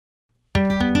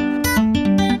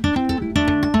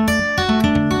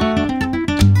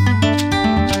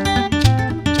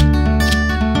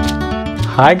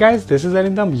Hi guys, this is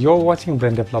Arindam. You're watching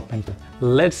Brain Development.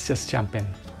 Let's just jump in.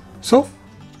 So,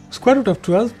 square root of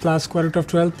 12 plus square root of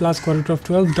 12 plus square root of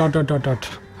 12 dot dot dot dot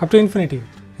up to infinity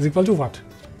is equal to what?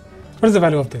 What is the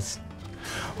value of this?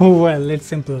 Well, it's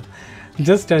simple.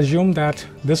 Just assume that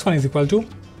this one is equal to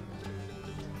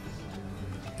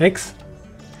x.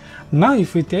 Now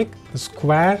if we take the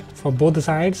square for both the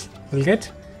sides, we'll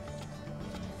get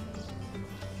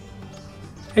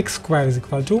x square is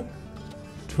equal to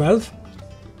 12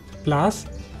 plus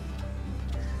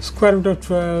square root of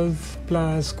 12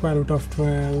 plus square root of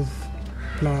 12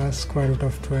 plus square root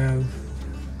of 12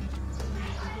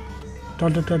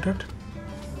 dot dot dot dot.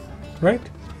 Right?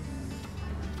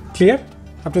 Clear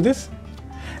up to this?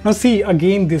 Now see,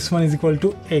 again this one is equal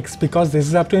to x because this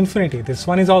is up to infinity. This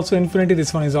one is also infinity,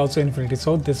 this one is also infinity.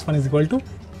 So this one is equal to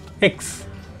x.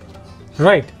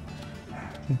 Right?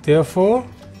 Therefore,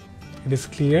 it is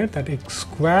clear that x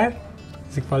square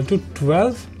is equal to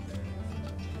 12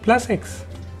 plus x.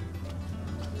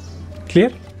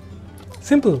 Clear?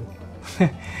 Simple.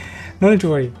 No need to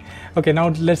worry. Okay, now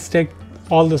let's take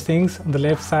all those things on the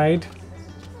left side.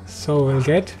 So we'll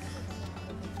get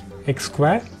x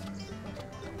square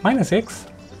minus x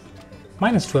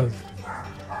minus 12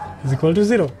 is equal to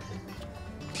 0.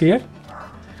 Clear?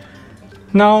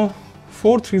 Now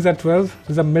 4 3s are 12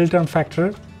 is a middle term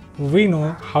factor. We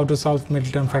know how to solve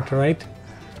middle term factor, right?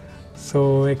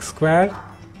 So x square,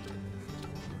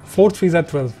 4 3s are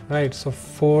 12, right? So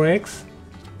 4x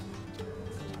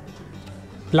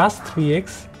plus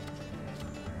 3x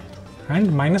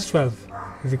and minus 12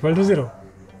 is equal to 0.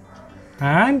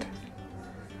 And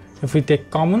if we take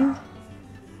common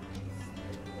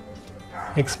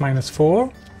x minus 4,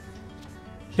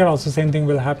 here also same thing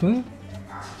will happen.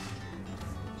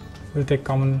 We'll take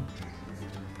common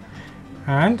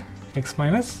and x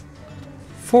minus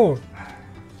 4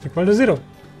 is equal to 0.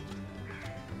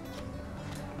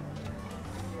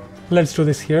 Let's do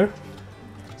this here.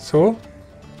 So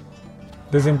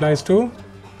this implies to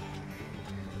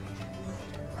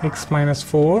x minus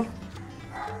 4,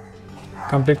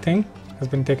 complete thing has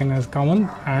been taken as common,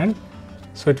 and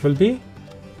so it will be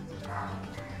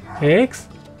x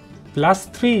plus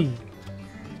 3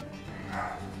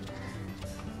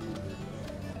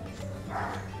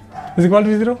 is equal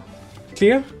to 0.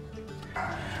 Clear?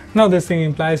 Now this thing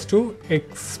implies to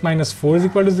x minus 4 is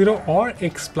equal to 0 or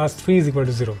x plus 3 is equal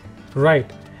to 0.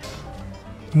 Right.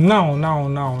 Now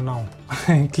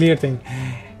clear thing.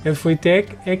 If we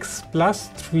take x plus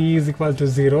 3 is equal to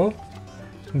 0,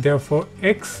 therefore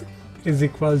x is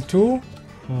equal to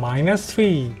minus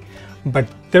 3. But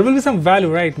there will be some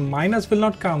value, right? Minus will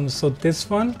not come. So this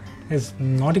one is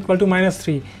not equal to minus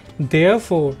 3.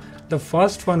 Therefore, the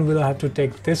first one will have to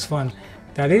take this one.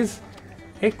 That is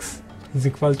x is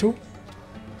equal to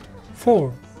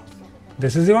 4.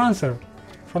 This is your answer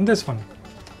from this one.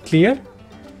 Clear?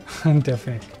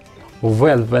 Definitely.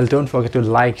 Well, don't forget to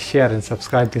like, share and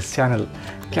subscribe this channel.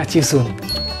 Catch you soon.